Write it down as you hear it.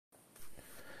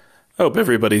Hope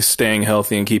everybody's staying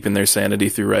healthy and keeping their sanity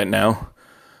through right now.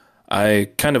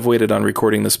 I kind of waited on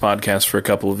recording this podcast for a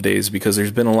couple of days because there's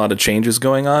been a lot of changes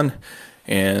going on,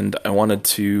 and I wanted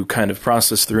to kind of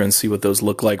process through and see what those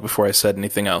look like before I said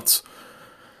anything else.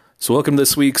 So welcome to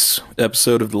this week's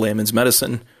episode of The Layman's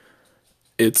Medicine.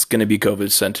 It's going to be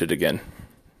COVID-centered again.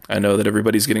 I know that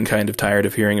everybody's getting kind of tired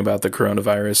of hearing about the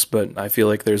coronavirus, but I feel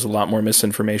like there's a lot more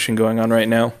misinformation going on right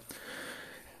now,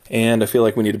 and I feel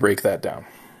like we need to break that down.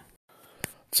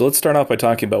 So let's start off by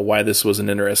talking about why this was an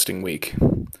interesting week.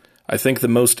 I think the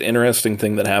most interesting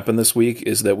thing that happened this week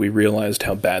is that we realized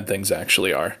how bad things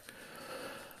actually are.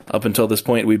 Up until this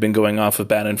point, we've been going off of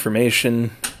bad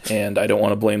information, and I don't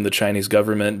want to blame the Chinese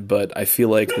government, but I feel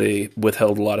like they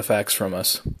withheld a lot of facts from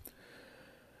us.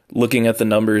 Looking at the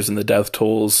numbers and the death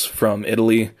tolls from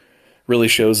Italy really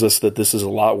shows us that this is a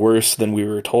lot worse than we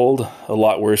were told, a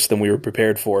lot worse than we were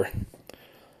prepared for.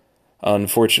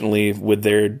 Unfortunately, with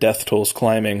their death tolls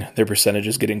climbing, their percentage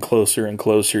is getting closer and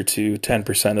closer to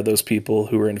 10% of those people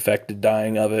who were infected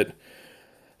dying of it.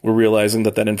 We're realizing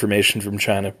that information from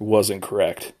China wasn't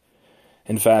correct.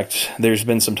 In fact, there's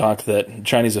been some talk that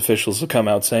Chinese officials have come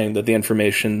out saying that the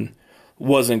information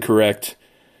wasn't correct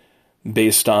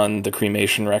based on the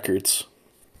cremation records.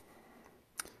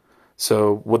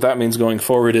 So what that means going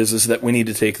forward is that we need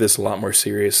to take this a lot more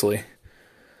seriously.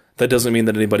 That doesn't mean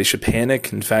that anybody should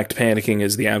panic. In fact, panicking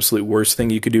is the absolute worst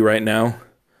thing you could do right now.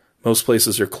 Most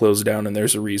places are closed down, and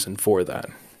there's a reason for that.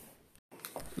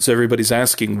 So everybody's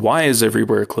asking, why is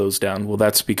everywhere closed down? Well,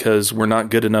 that's because we're not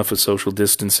good enough at social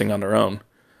distancing on our own.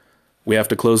 We have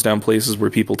to close down places where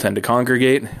people tend to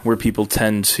congregate, where people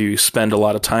tend to spend a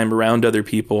lot of time around other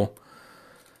people,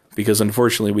 because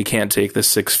unfortunately we can't take this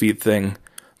 6 feet thing,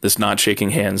 this not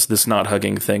shaking hands, this not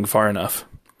hugging thing far enough.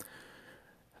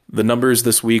 The numbers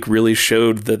this week really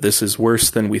showed that this is worse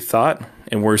than we thought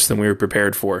and worse than we were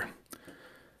prepared for.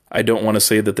 I don't want to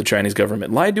say that the Chinese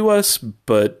government lied to us,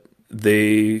 but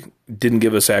they didn't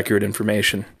give us accurate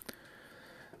information.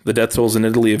 The death tolls in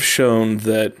Italy have shown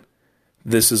that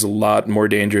this is a lot more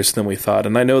dangerous than we thought.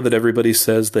 And I know that everybody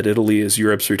says that Italy is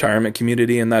Europe's retirement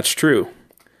community, and that's true.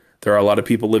 There are a lot of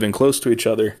people living close to each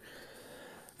other.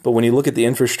 But when you look at the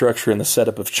infrastructure and the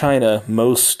setup of China,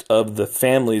 most of the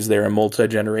families there are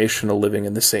multi-generational, living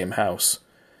in the same house.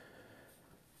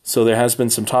 So there has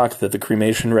been some talk that the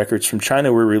cremation records from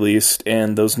China were released,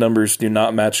 and those numbers do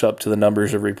not match up to the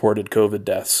numbers of reported COVID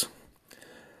deaths.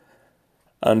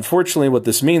 Unfortunately, what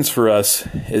this means for us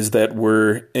is that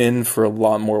we're in for a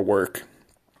lot more work.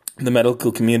 The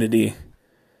medical community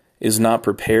is not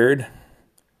prepared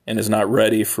and is not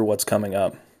ready for what's coming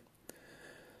up.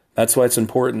 That's why it's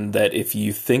important that if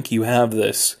you think you have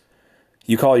this,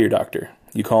 you call your doctor,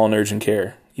 you call an urgent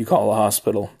care, you call a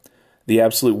hospital. The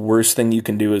absolute worst thing you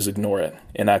can do is ignore it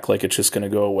and act like it's just going to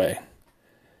go away.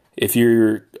 If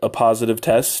you're a positive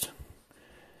test,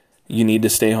 you need to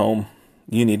stay home.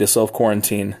 You need to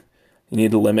self-quarantine. You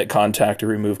need to limit contact or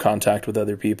remove contact with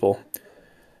other people,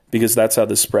 because that's how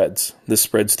this spreads. This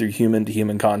spreads through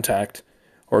human-to-human contact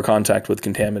or contact with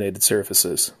contaminated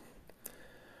surfaces.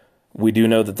 We do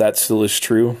know that that still is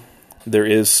true. There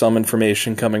is some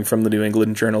information coming from the New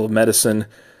England Journal of Medicine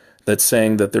that's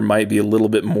saying that there might be a little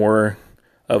bit more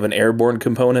of an airborne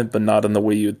component, but not in the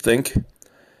way you'd think.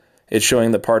 It's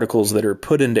showing that particles that are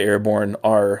put into airborne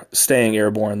are staying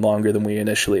airborne longer than we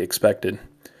initially expected.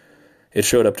 It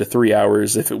showed up to 3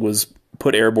 hours if it was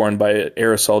put airborne by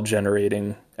aerosol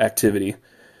generating activity.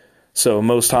 So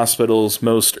most hospitals,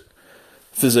 most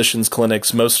physicians'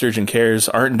 clinics, most urgent cares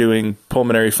aren't doing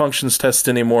pulmonary functions tests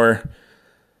anymore.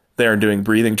 They aren't doing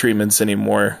breathing treatments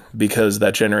anymore because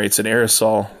that generates an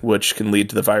aerosol, which can lead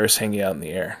to the virus hanging out in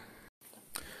the air.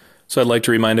 So I'd like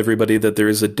to remind everybody that there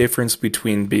is a difference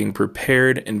between being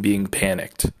prepared and being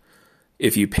panicked.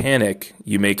 If you panic,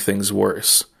 you make things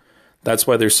worse. That's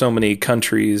why there's so many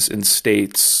countries and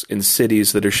states and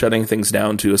cities that are shutting things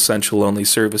down to essential-only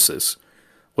services.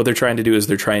 What they're trying to do is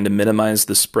they're trying to minimize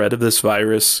the spread of this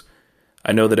virus.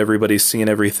 I know that everybody's seen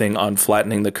everything on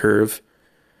flattening the curve,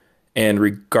 and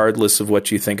regardless of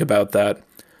what you think about that,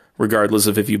 regardless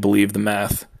of if you believe the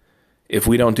math, if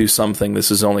we don't do something, this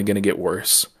is only going to get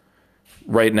worse.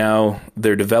 Right now,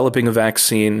 they're developing a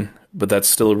vaccine, but that's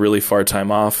still a really far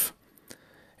time off.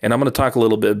 And I'm going to talk a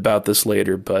little bit about this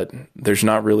later, but there's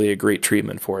not really a great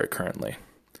treatment for it currently.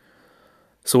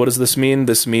 So what does this mean?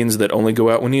 This means that only go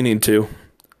out when you need to.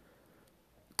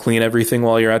 Clean everything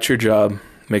while you're at your job.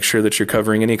 Make sure that you're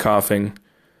covering any coughing.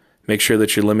 Make sure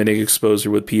that you're limiting exposure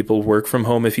with people. Work from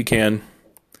home if you can.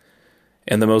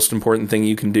 And the most important thing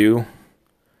you can do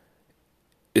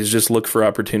is just look for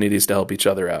opportunities to help each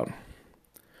other out.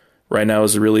 Right now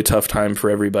is a really tough time for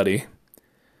everybody.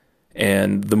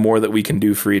 And the more that we can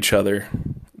do for each other,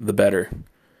 the better.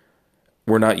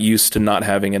 We're not used to not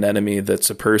having an enemy that's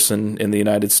a person in the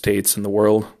United States and the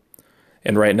world.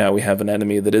 And right now we have an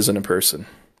enemy that isn't a person.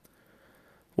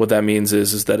 What that means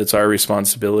is that it's our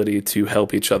responsibility to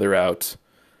help each other out,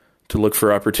 to look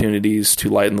for opportunities to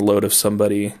lighten the load of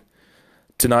somebody,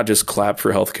 to not just clap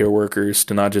for healthcare workers,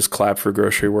 to not just clap for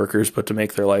grocery workers, but to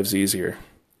make their lives easier.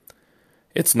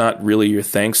 It's not really your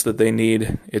thanks that they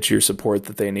need, it's your support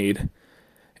that they need.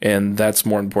 And that's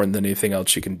more important than anything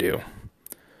else you can do.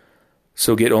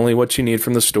 So get only what you need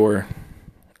from the store.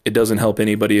 It doesn't help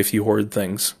anybody if you hoard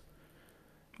things.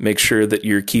 Make sure that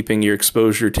you're keeping your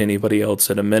exposure to anybody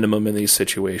else at a minimum in these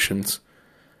situations.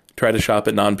 Try to shop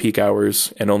at non-peak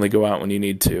hours and only go out when you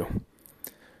need to.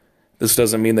 This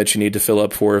doesn't mean that you need to fill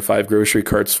up 4 or 5 grocery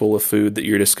carts full of food that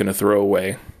you're just going to throw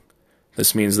away.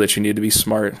 This means that you need to be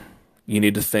smart, you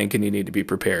need to think, and you need to be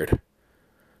prepared.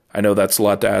 I know that's a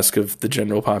lot to ask of the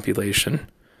general population,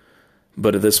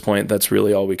 but at this point, that's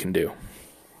really all we can do.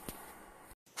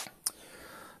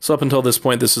 So up until this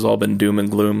point, this has all been doom and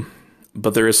gloom,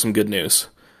 but there is some good news.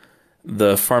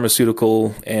 The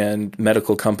pharmaceutical and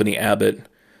medical company Abbott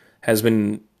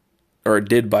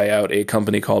did buy out a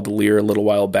company called Lear a little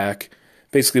while back.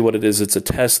 Basically what it is, it's a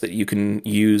test that you can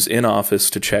use in office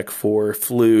to check for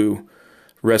flu,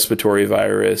 respiratory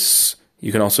virus.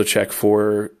 You can also check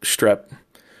for strep.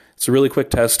 It's a really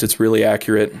quick test. It's really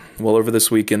accurate. Well, over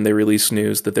this weekend, they released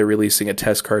news that they're releasing a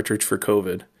test cartridge for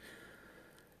COVID.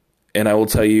 And I will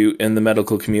tell you, in the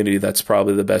medical community, that's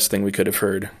probably the best thing we could have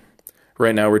heard.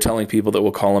 Right now, we're telling people that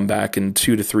we'll call them back in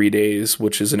 2 to 3 days,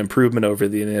 which is an improvement over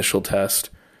the initial test.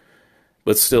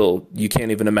 But still, you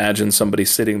can't even imagine somebody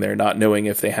sitting there not knowing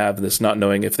if they have this, not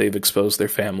knowing if they've exposed their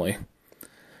family.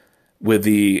 With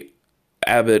the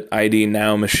Abbott ID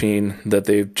Now machine that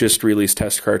they've just released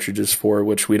test cartridges for,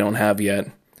 which we don't have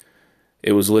yet,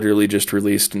 it was literally just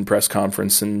released in press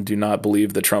conference, and do not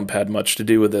believe that Trump had much to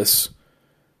do with this.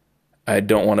 I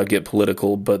don't want to get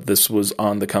political, but this was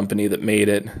on the company that made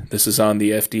it. This is on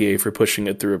the FDA for pushing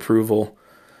it through approval.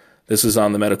 This is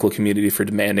on the medical community for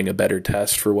demanding a better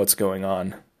test for what's going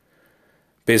on.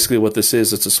 Basically what this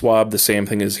is, it's a swab, the same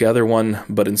thing as the other one,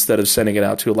 but instead of sending it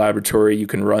out to a laboratory, you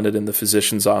can run it in the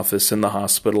physician's office, in the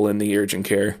hospital, in the urgent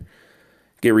care.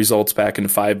 Get results back in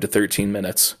 5 to 13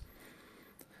 minutes.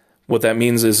 What that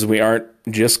means is we aren't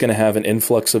just going to have an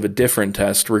influx of a different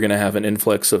test, we're going to have an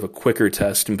influx of a quicker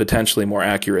test and potentially more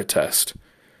accurate test.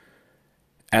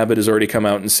 Abbott has already come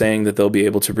out and saying that they'll be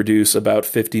able to produce about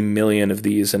 50 million of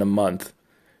these in a month,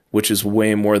 which is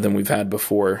way more than we've had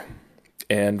before.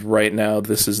 And right now,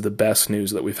 this is the best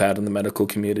news that we've had in the medical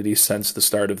community since the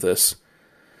start of this.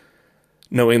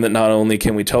 Knowing that not only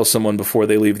can we tell someone before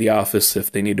they leave the office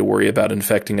if they need to worry about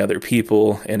infecting other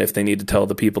people, and if they need to tell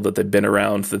the people that they've been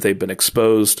around that they've been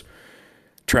exposed,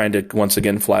 trying to once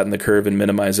again flatten the curve and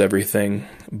minimize everything,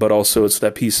 but also it's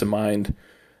that peace of mind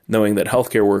knowing that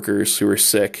healthcare workers who are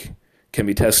sick can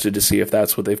be tested to see if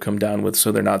that's what they've come down with so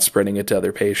they're not spreading it to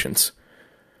other patients.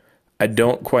 I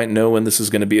don't quite know when this is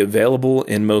going to be available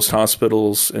in most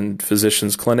hospitals and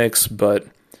physicians' clinics, but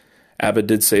Abbott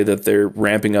did say that they're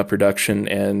ramping up production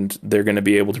and they're going to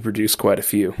be able to produce quite a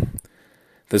few.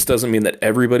 This doesn't mean that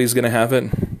everybody's going to have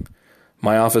it.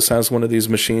 My office has one of these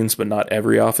machines, but not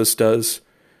every office does.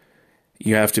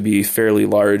 You have to be fairly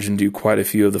large and do quite a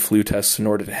few of the flu tests in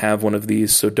order to have one of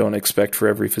these, so don't expect for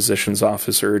every physician's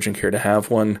office or urgent care to have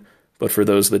one, but for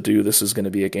those that do, this is going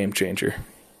to be a game changer.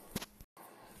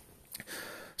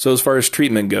 So as far as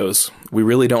treatment goes, we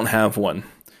really don't have one.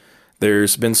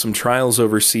 There's been some trials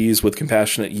overseas with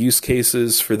compassionate use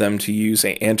cases for them to use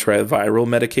an antiviral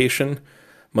medication,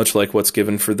 much like what's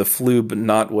given for the flu, but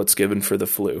not what's given for the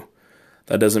flu.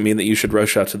 That doesn't mean that you should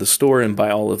rush out to the store and buy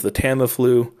all of the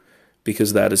Tamiflu,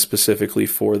 because that is specifically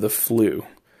for the flu.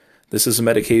 This is a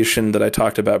medication that I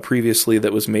talked about previously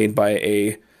that was made by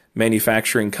a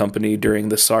manufacturing company during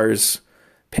the SARS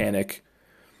panic.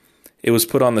 It was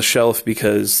put on the shelf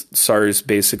because SARS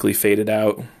basically faded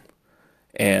out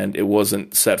and it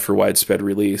wasn't set for widespread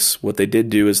release. What they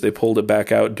did do is they pulled it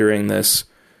back out during this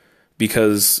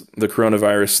because the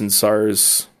coronavirus and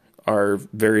SARS are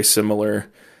very similar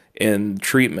in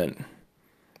treatment.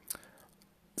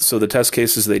 So the test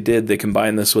cases they did, they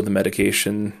combined this with a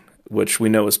medication which we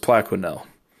know is Plaquenil.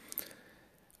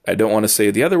 I don't want to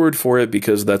say the other word for it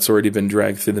because that's already been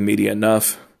dragged through the media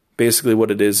enough. Basically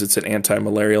what it is, it's an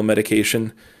anti-malarial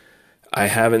medication. I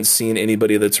haven't seen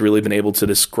anybody that's really been able to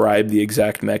describe the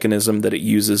exact mechanism that it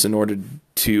uses in order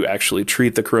to actually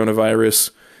treat the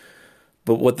coronavirus.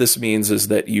 But what this means is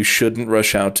that you shouldn't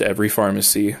rush out to every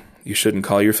pharmacy You shouldn't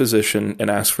call your physician and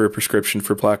ask for a prescription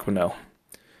for Plaquenil.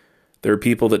 There are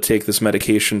people that take this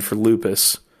medication for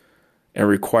lupus and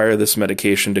require this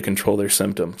medication to control their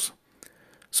symptoms.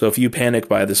 So if you panic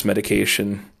by this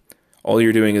medication, all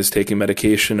you're doing is taking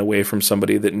medication away from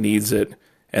somebody that needs it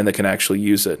and that can actually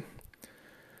use it.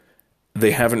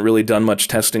 They haven't really done much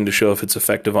testing to show if it's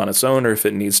effective on its own or if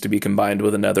it needs to be combined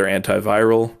with another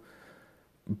antiviral,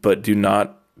 but do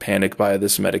not panic by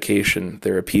this medication.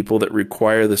 There are people that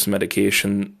require this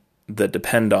medication that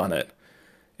depend on it,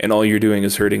 and all you're doing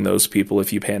is hurting those people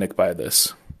if you panic by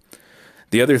this.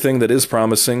 The other thing that is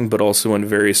promising, but also in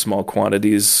very small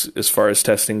quantities as far as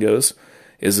testing goes,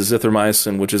 is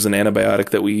azithromycin, which is an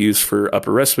antibiotic that we use for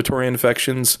upper respiratory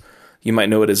infections. You might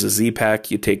know it as a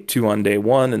Z-Pack. You take 2 on day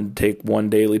 1 and take 1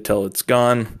 daily till it's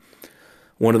gone.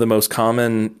 One of the most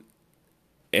common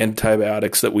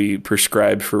antibiotics that we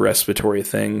prescribe for respiratory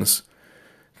things.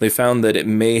 They found that it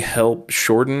may help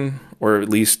shorten or at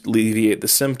least alleviate the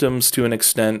symptoms to an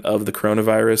extent of the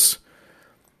coronavirus.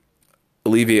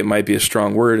 Alleviate might be a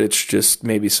strong word. It's just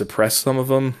maybe suppress some of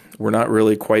them. We're not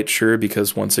really quite sure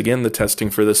because, once again, the testing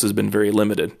for this has been very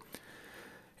limited.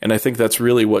 And I think that's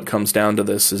really what comes down to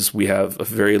this is we have a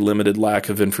very limited lack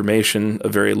of information, a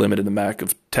very limited lack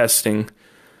of testing,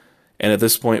 and at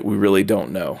this point we really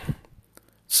don't know.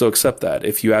 So accept that.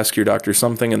 If you ask your doctor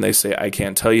something and they say, I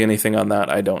can't tell you anything on that,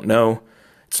 I don't know,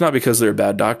 it's not because they're a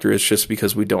bad doctor, it's just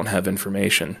because we don't have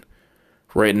information.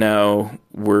 Right now,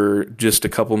 we're just a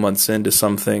couple months into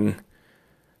something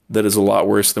that is a lot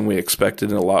worse than we expected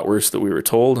and a lot worse than we were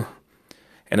told.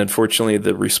 And unfortunately,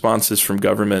 the responses from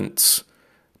governments,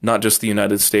 not just the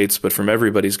United States, but from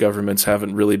everybody's governments,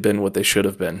 haven't really been what they should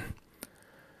have been.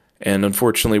 And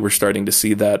unfortunately, we're starting to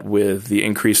see that with the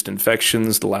increased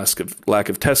infections, the lack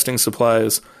of testing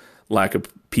supplies, lack of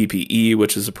PPE,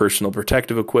 which is a personal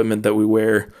protective equipment that we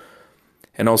wear,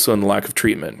 and also in the lack of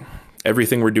treatment.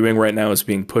 Everything we're doing right now is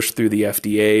being pushed through the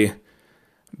FDA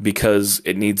because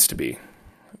it needs to be,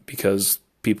 because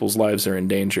people's lives are in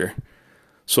danger.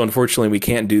 So unfortunately, we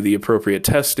can't do the appropriate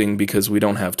testing because we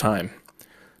don't have time.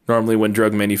 Normally, when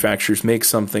drug manufacturers make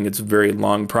something, it's a very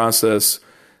long process.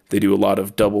 They do a lot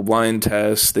of double-blind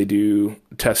tests. They do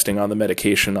testing on the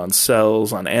medication on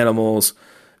cells, on animals.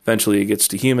 Eventually, it gets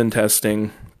to human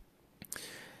testing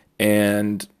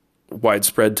and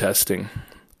widespread testing.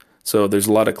 So there's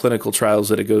a lot of clinical trials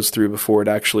that it goes through before it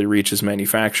actually reaches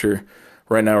manufacture.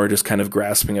 Right now, we're just kind of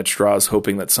grasping at straws,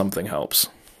 hoping that something helps.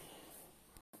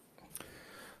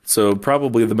 So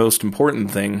probably the most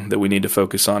important thing that we need to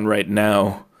focus on right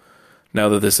now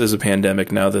that this is a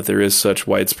pandemic, now that there is such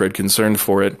widespread concern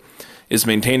for it, is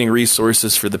maintaining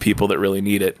resources for the people that really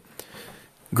need it.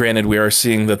 Granted, we are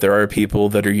seeing that there are people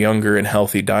that are younger and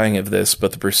healthy dying of this,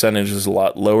 but the percentage is a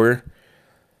lot lower.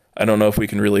 I don't know if we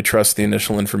can really trust the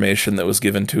initial information that was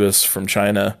given to us from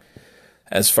China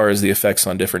as far as the effects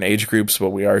on different age groups,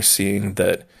 but we are seeing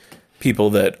that people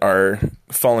that are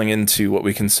falling into what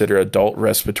we consider adult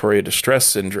respiratory distress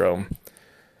syndrome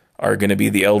are going to be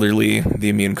the elderly, the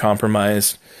immune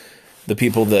compromised, the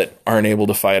people that aren't able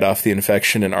to fight off the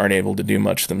infection and aren't able to do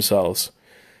much themselves.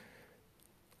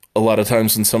 A lot of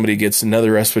times when somebody gets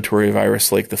another respiratory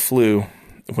virus like the flu,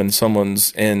 when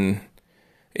someone's in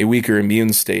a weaker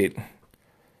immune state,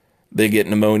 they get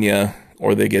pneumonia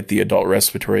or they get the adult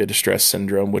respiratory distress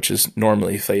syndrome, which is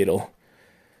normally fatal.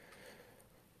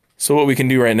 So what we can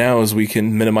do right now is we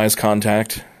can minimize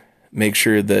contact, make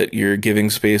sure that you're giving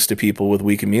space to people with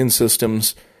weak immune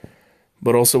systems,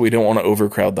 but also we don't want to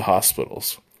overcrowd the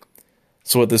hospitals.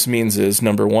 So what this means is,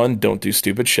 number 1, don't do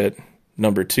stupid shit.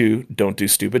 Number 2, don't do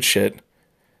stupid shit.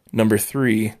 Number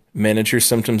 3, manage your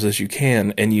symptoms as you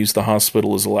can and use the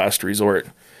hospital as a last resort.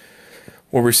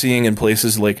 What we're seeing in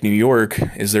places like New York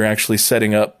is they're actually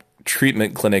setting up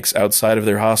treatment clinics outside of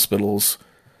their hospitals.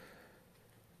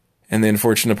 And the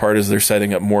unfortunate part is they're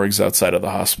setting up morgues outside of the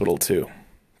hospital too.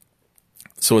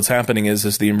 So what's happening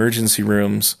is the emergency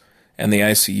rooms and the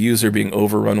ICUs are being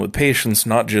overrun with patients,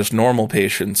 not just normal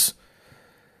patients,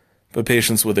 but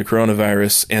patients with the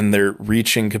coronavirus, and they're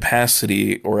reaching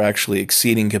capacity or actually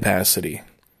exceeding capacity.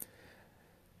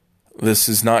 This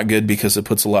is not good because it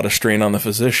puts a lot of strain on the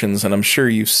physicians, and I'm sure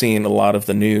you've seen a lot of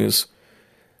the news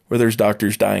where there's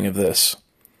doctors dying of this.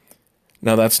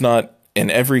 Now, that's not in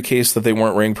every case that they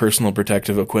weren't wearing personal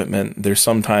protective equipment. There's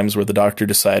some times where the doctor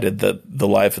decided that the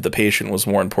life of the patient was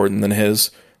more important than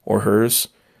his or hers.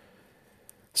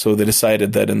 So they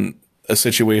decided that in a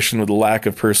situation with a lack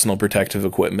of personal protective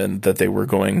equipment that they were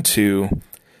going to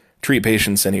treat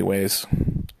patients anyways.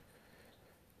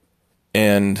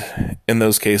 And in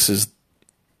those cases,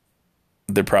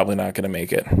 they're probably not going to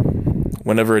make it.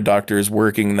 Whenever a doctor is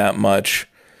working that much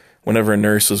Whenever a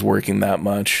nurse is working that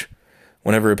much,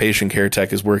 whenever a patient care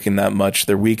tech is working that much,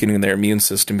 they're weakening their immune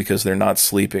system because they're not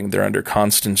sleeping. They're under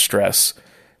constant stress.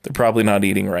 They're probably not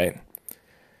eating right.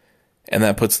 And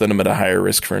that puts them at a higher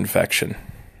risk for infection.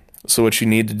 So what you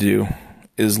need to do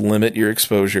is limit your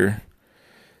exposure,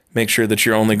 make sure that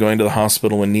you're only going to the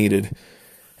hospital when needed,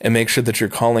 and make sure that you're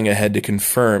calling ahead to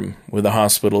confirm with the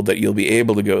hospital that you'll be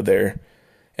able to go there,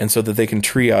 and so that they can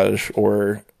triage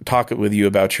or talk with you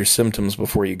about your symptoms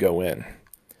before you go in.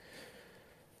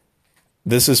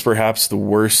 This is perhaps the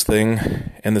worst thing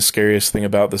and the scariest thing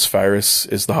about this virus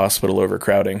is the hospital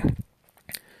overcrowding.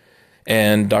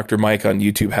 And Dr. Mike on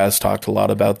YouTube has talked a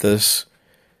lot about this.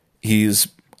 He's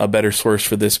a better source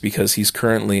for this because he's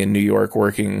currently in New York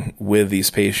working with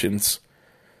these patients.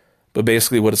 But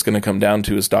basically what it's going to come down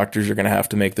to is doctors are going to have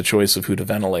to make the choice of who to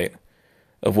ventilate,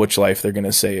 of which life they're going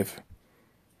to save.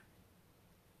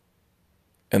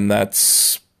 And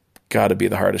that's got to be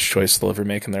the hardest choice they'll ever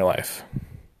make in their life.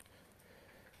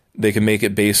 They can make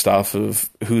it based off of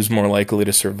who's more likely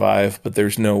to survive, but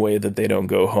there's no way that they don't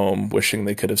go home wishing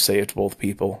they could have saved both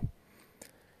people.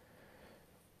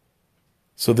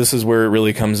 So this is where it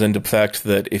really comes into effect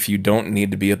that if you don't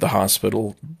need to be at the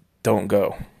hospital, don't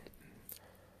go.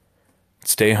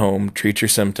 Stay home, treat your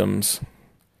symptoms.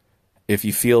 If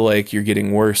you feel like you're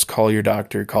getting worse, call your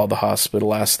doctor, call the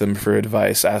hospital, ask them for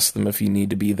advice, ask them if you need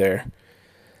to be there.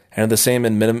 And the same,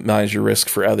 and minimize your risk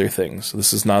for other things.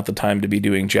 This is not the time to be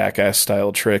doing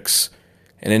jackass-style tricks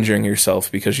and injuring yourself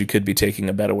because you could be taking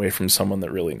a bed away from someone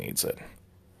that really needs it.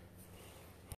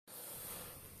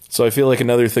 So I feel like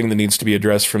another thing that needs to be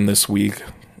addressed from this week,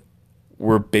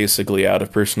 we're basically out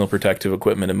of personal protective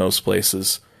equipment in most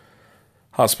places.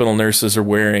 Hospital nurses are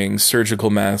wearing surgical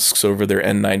masks over their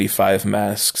N95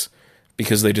 masks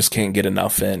because they just can't get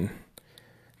enough in.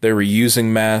 They're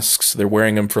reusing masks, they're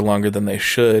wearing them for longer than they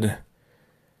should.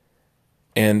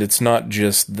 And it's not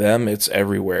just them, it's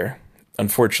everywhere.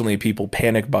 Unfortunately, people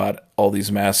panic bought all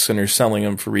these masks and are selling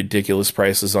them for ridiculous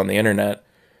prices on the internet.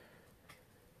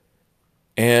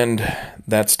 And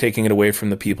that's taking it away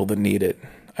from the people that need it.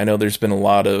 I know there's been a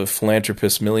lot of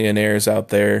philanthropist millionaires out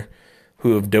there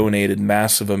who have donated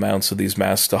massive amounts of these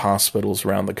masks to hospitals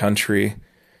around the country.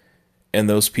 And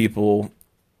those people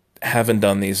haven't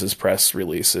done these as press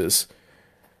releases.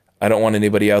 I don't want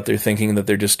anybody out there thinking that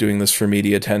they're just doing this for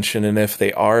media attention, and if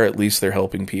they are, at least they're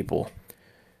helping people.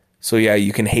 So yeah,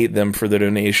 you can hate them for the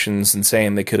donations and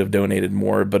saying they could have donated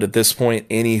more, but at this point,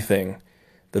 anything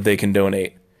that they can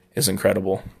donate is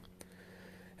incredible.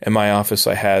 In my office,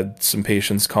 I had some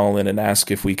patients call in and ask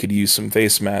if we could use some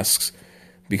face masks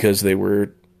because they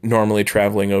were normally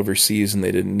traveling overseas and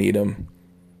they didn't need them.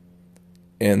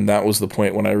 And that was the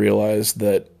point when I realized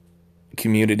that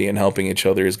community and helping each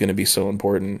other is going to be so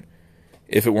important.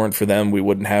 If it weren't for them, we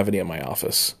wouldn't have any in my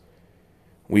office.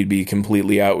 We'd be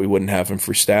completely out. We wouldn't have them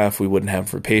for staff. We wouldn't have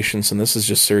them for patients. And this is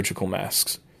just surgical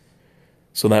masks.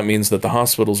 So that means that the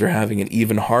hospitals are having an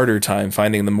even harder time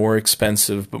finding the more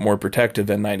expensive but more protective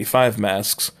N95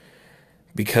 masks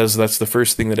because that's the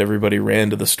first thing that everybody ran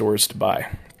to the stores to buy.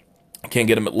 You can't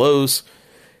get them at Lowe's.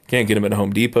 Can't get them at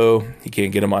Home Depot. You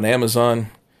can't get them on Amazon.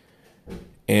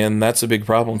 And that's a big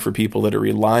problem for people that are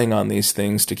relying on these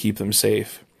things to keep them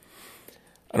safe.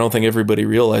 I don't think everybody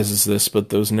realizes this, but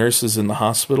those nurses in the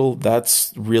hospital,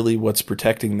 that's really what's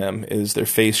protecting them, is their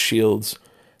face shields,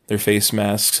 their face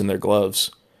masks, and their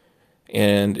gloves.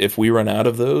 And if we run out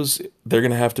of those, they're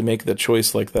going to have to make the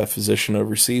choice like that physician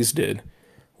overseas did,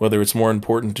 whether it's more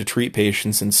important to treat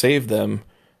patients and save them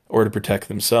or to protect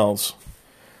themselves.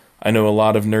 I know a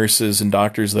lot of nurses and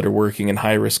doctors that are working in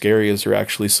high-risk areas are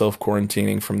actually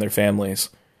self-quarantining from their families.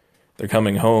 They're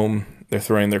coming home, they're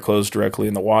throwing their clothes directly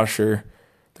in the washer,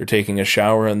 they're taking a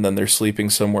shower, and then they're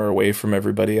sleeping somewhere away from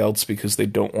everybody else because they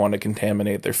don't want to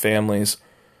contaminate their families,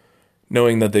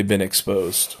 knowing that they've been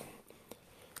exposed.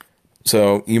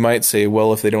 So you might say,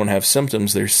 well, if they don't have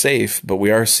symptoms, they're safe, but we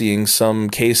are seeing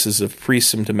some cases of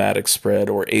pre-symptomatic spread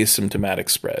or asymptomatic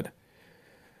spread.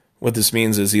 What this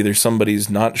means is either somebody's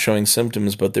not showing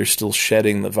symptoms, but they're still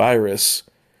shedding the virus,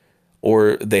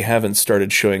 or they haven't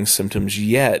started showing symptoms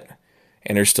yet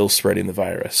and are still spreading the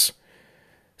virus.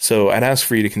 So I'd ask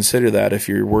for you to consider that if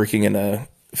you're working in a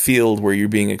field where you're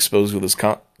being exposed with this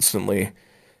constantly,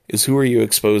 is who are you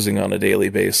exposing on a daily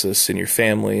basis in your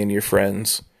family and your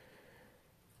friends?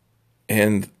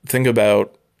 And think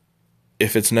about,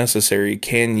 if it's necessary,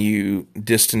 can you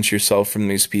distance yourself from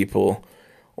these people,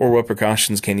 or what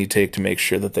precautions can you take to make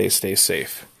sure that they stay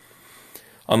safe?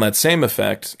 On that same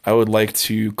effect, I would like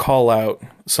to call out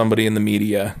somebody in the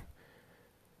media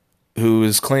who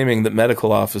is claiming that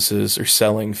medical offices are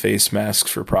selling face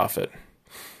masks for profit.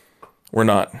 We're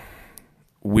not.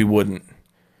 we wouldn't.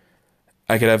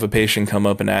 I could have a patient come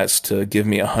up and ask to give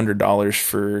me $100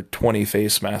 for 20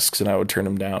 face masks, and I would turn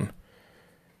them down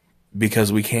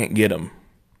because we can't get them.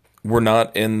 We're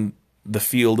not in the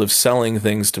field of selling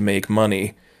things to make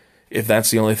money if that's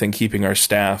the only thing keeping our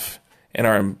staff and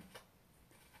our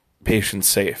patients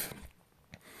safe.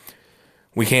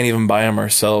 We can't even buy them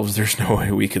ourselves. There's no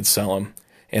way we could sell them.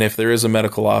 And if there is a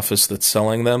medical office that's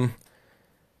selling them,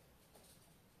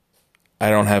 I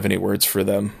don't have any words for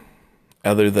them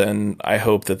other than I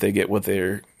hope that they get what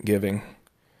they're giving.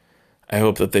 I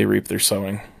hope that they reap their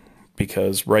sowing,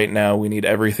 because right now we need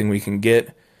everything we can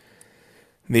get.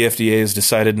 The FDA has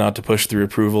decided not to push through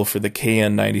approval for the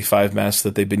KN95 masks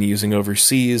that they've been using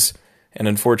overseas, and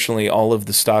unfortunately all of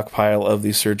the stockpile of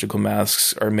these surgical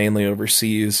masks are mainly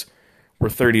overseas. We're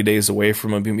 30 days away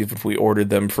from them, even if we ordered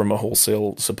them from a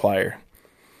wholesale supplier.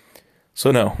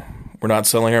 So no, we're not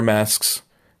selling our masks.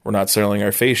 We're not selling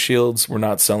our face shields. We're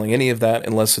not selling any of that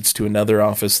unless it's to another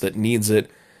office that needs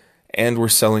it, and we're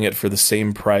selling it for the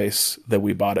same price that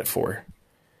we bought it for.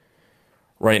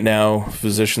 Right now,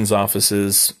 physicians'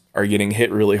 offices are getting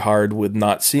hit really hard with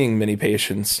not seeing many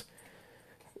patients.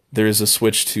 There is a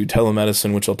switch to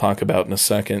telemedicine, which I'll talk about in a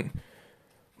second,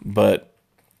 but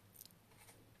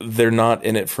they're not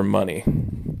in it for money.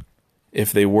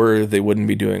 If they were, they wouldn't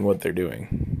be doing what they're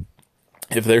doing.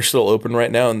 If they're still open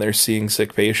right now and they're seeing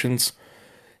sick patients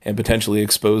and potentially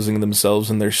exposing themselves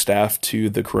and their staff to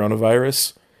the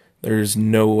coronavirus, there's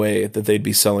no way that they'd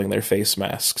be selling their face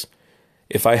masks.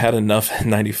 If I had enough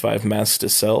N95 masks to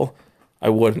sell, I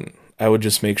wouldn't. I would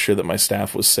just make sure that my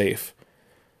staff was safe.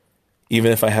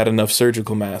 Even if I had enough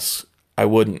surgical masks, I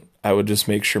wouldn't. I would just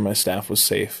make sure my staff was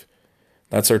safe.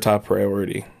 That's our top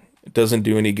priority. It doesn't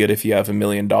do any good if you have $1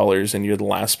 million and you're the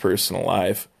last person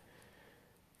alive.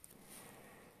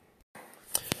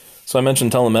 So I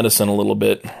mentioned telemedicine a little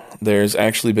bit. There's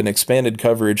actually been expanded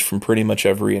coverage from pretty much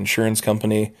every insurance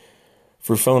company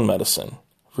for phone medicine,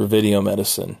 for video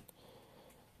medicine.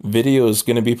 Video is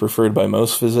going to be preferred by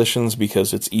most physicians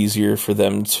because it's easier for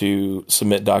them to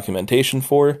submit documentation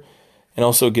for, and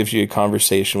also gives you a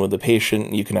conversation with the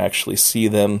patient. You can actually see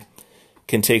them,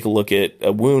 can take a look at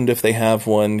a wound if they have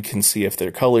one, can see if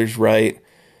their color's right.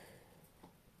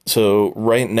 So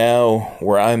right now,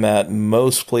 where I'm at,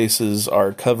 most places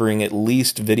are covering at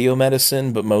least video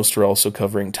medicine, but most are also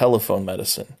covering telephone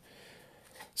medicine.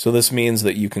 So this means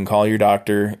that you can call your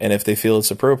doctor, and if they feel it's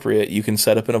appropriate, you can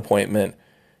set up an appointment.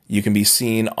 You can be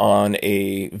seen on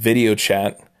a video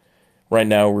chat. Right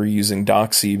now we're using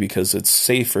Doxy because it's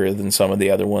safer than some of the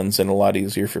other ones and a lot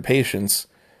easier for patients.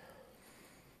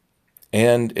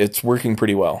 And it's working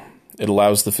pretty well. It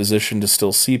allows the physician to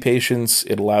still see patients.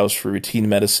 It allows for routine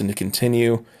medicine to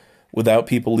continue without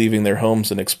people leaving their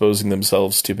homes and exposing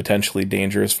themselves to potentially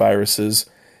dangerous viruses,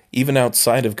 even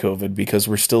outside of COVID, because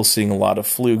we're still seeing a lot of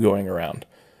flu going around.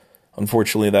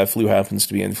 Unfortunately, that flu happens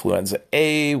to be influenza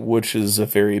A, which is a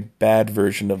very bad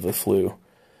version of the flu.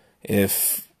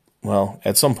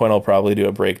 At some point I'll probably do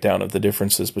a breakdown of the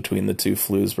differences between the two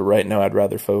flus, but right now I'd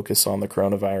rather focus on the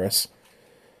coronavirus.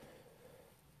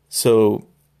 So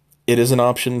it is an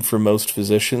option for most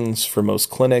physicians, for most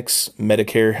clinics.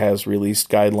 Medicare has released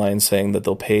guidelines saying that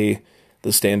they'll pay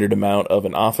the standard amount of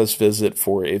an office visit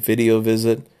for a video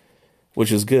visit,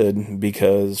 which is good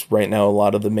because right now a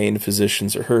lot of the main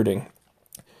physicians are hurting.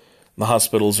 The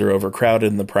hospitals are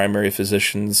overcrowded and the primary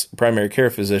care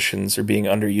physicians are being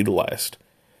underutilized.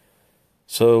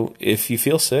 So if you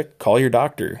feel sick, call your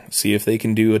doctor. See if they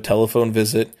can do a telephone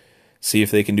visit. See if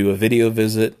they can do a video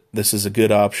visit. This is a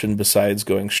good option besides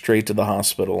going straight to the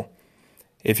hospital.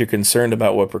 If you're concerned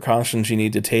about what precautions you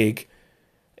need to take,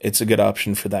 it's a good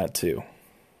option for that too.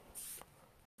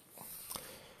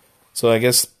 So I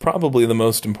guess probably the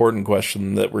most important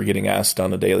question that we're getting asked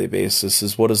on a daily basis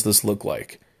is, what does this look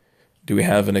like? Do we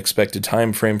have an expected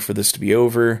time frame for this to be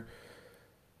over?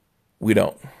 We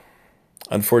don't.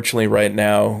 Unfortunately, right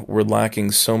now, we're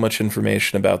lacking so much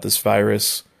information about this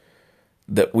virus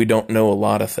that we don't know a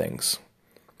lot of things.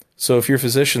 So if your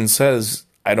physician says,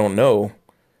 I don't know,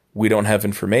 we don't have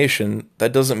information,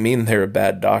 that doesn't mean they're a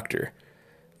bad doctor.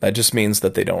 That just means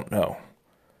that they don't know.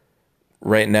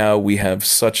 Right now, we have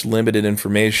such limited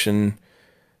information.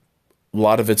 A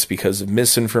lot of it's because of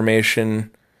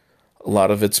misinformation. A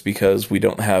lot of it's because we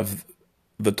don't have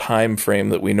the time frame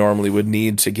that we normally would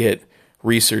need to get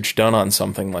research done on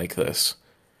something like this.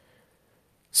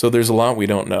 So there's a lot we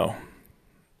don't know.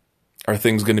 Are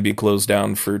things going to be closed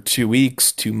down for 2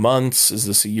 weeks, 2 months? Is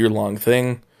this a year-long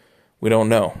thing? We don't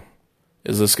know.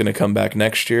 Is this going to come back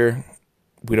next year?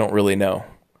 We don't really know.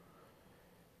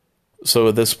 So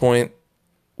at this point,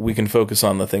 we can focus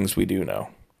on the things we do know.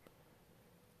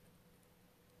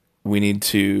 We need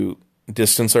to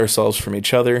distance ourselves from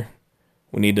each other.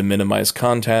 We need to minimize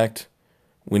contact.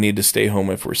 We need to stay home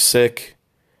if we're sick.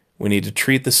 We need to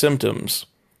treat the symptoms.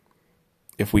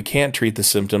 If we can't treat the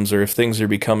symptoms, or if things are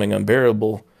becoming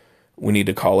unbearable, we need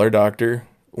to call our doctor.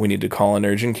 We need to call an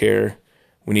urgent care.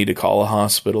 We need to call a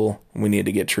hospital. We need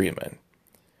to get treatment.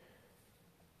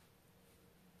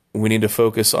 We need to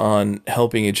focus on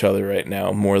helping each other right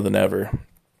now more than ever.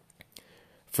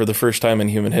 For the first time in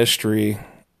human history,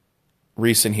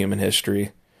 recent human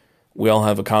history, we all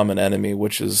have a common enemy,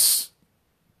 which is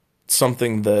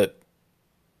something that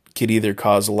could either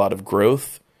cause a lot of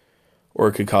growth or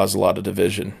it could cause a lot of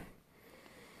division.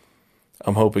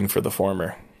 I'm hoping for the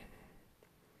former.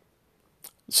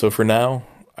 So for now,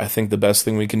 I think the best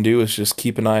thing we can do is just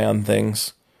keep an eye on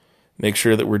things, make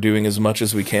sure that we're doing as much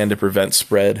as we can to prevent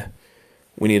spread.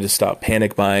 We need to stop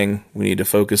panic buying. We need to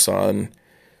focus on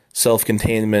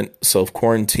self-containment,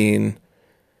 self-quarantine.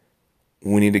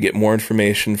 We need to get more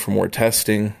information for more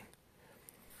testing.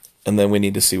 And then we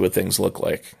need to see what things look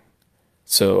like.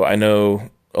 So I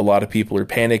know a lot of people are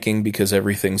panicking because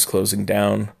everything's closing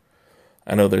down.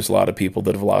 I know there's a lot of people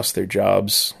that have lost their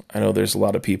jobs. I know there's a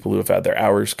lot of people who have had their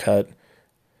hours cut.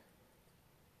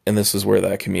 And this is where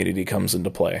that community comes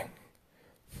into play.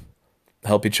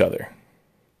 Help each other.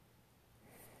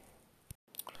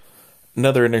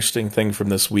 Another interesting thing from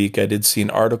this week, I did see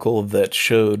an article that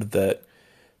showed that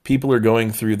people are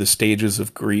going through the stages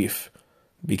of grief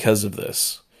because of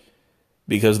this.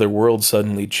 Because their world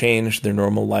suddenly changed, their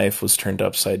normal life was turned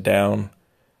upside down,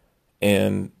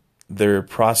 and they're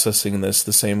processing this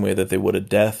the same way that they would a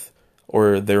death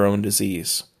or their own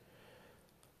disease.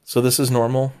 So this is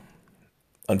normal.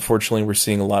 Unfortunately, we're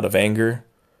seeing a lot of anger,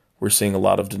 we're seeing a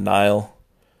lot of denial,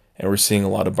 and we're seeing a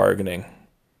lot of bargaining.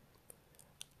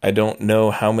 I don't know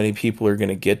how many people are going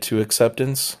to get to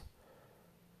acceptance,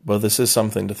 but this is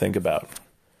something to think about.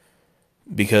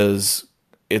 Because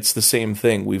it's the same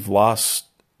thing. We've lost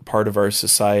part of our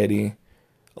society.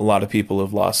 A lot of people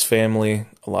have lost family.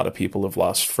 A lot of people have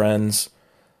lost friends.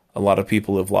 A lot of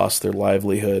people have lost their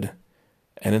livelihood.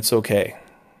 And it's okay.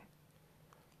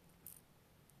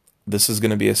 This is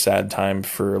going to be a sad time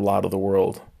for a lot of the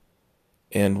world.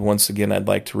 And once again, I'd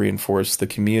like to reinforce the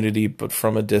community, but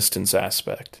from a distance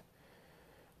aspect.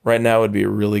 Right now would be a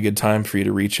really good time for you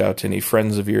to reach out to any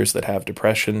friends of yours that have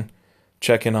depression,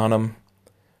 check in on them,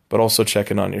 but also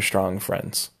check in on your strong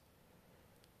friends.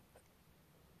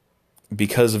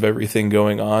 Because of everything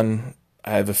going on,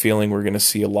 I have a feeling we're going to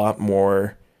see a lot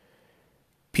more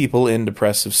people in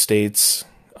depressive states.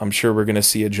 I'm sure we're going to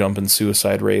see a jump in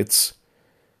suicide rates.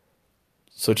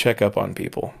 So check up on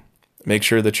people. Make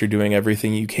sure that you're doing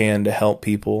everything you can to help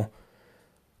people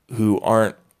who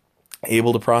aren't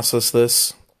able to process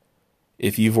this.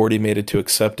 If you've already made it to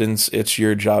acceptance, it's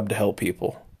your job to help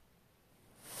people.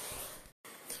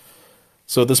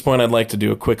 So at this point, I'd like to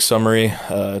do a quick summary.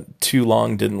 Too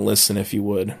long, didn't listen if you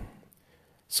would.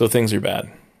 So things are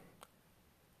bad.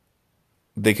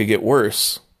 They could get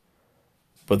worse,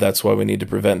 but that's why we need to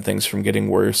prevent things from getting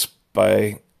worse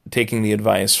by taking the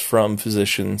advice from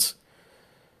physicians,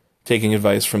 taking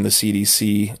advice from the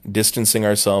CDC, distancing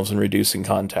ourselves, and reducing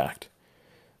contact.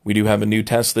 We do have a new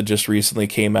test that just recently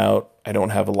came out. I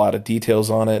don't have a lot of details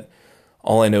on it.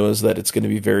 All I know is that it's going to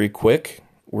be very quick.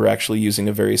 We're actually using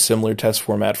a very similar test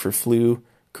format for flu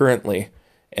currently,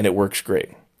 and it works great.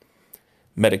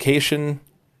 Medication,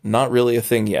 not really a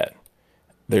thing yet.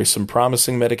 There's some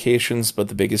promising medications, but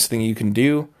the biggest thing you can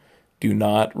do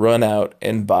not run out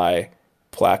and buy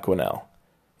Plaquenil.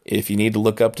 If you need to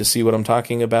look up to see what I'm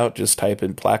talking about, just type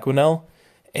in Plaquenil,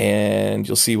 and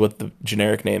you'll see what the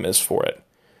generic name is for it.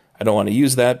 I don't want to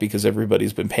use that because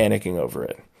everybody's been panicking over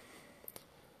it.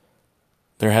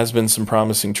 There has been some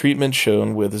promising treatment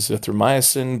shown with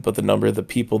azithromycin, but the number of the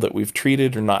people that we've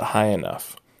treated are not high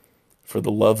enough. For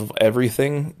the love of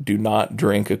everything, do not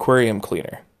drink aquarium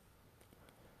cleaner.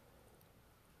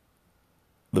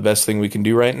 The best thing we can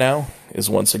do right now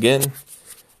is, once again,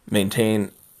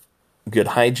 maintain good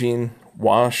hygiene,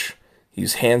 wash,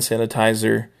 use hand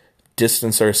sanitizer,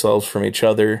 distance ourselves from each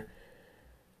other.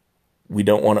 We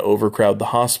don't want to overcrowd the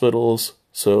hospitals,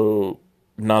 so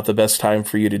not the best time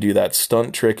for you to do that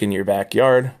stunt trick in your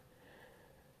backyard.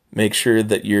 Make sure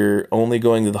that you're only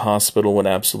going to the hospital when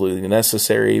absolutely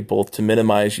necessary, both to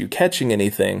minimize you catching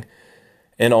anything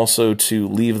and also to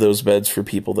leave those beds for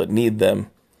people that need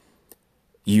them.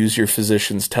 Use your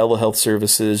physician's telehealth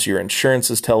services, your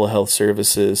insurance's telehealth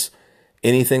services,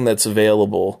 anything that's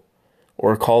available,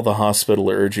 or call the hospital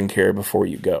or urgent care before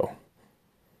you go.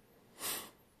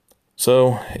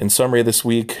 So, in summary this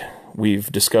week,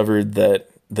 we've discovered that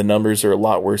the numbers are a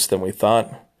lot worse than we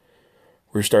thought.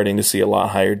 We're starting to see a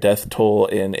lot higher death toll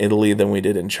in Italy than we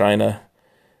did in China.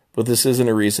 But this isn't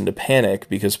a reason to panic,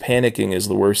 because panicking is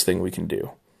the worst thing we can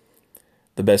do.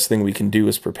 The best thing we can do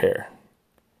is prepare.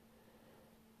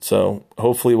 So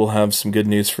hopefully we'll have some good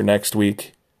news for next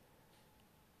week.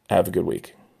 Have a good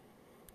week.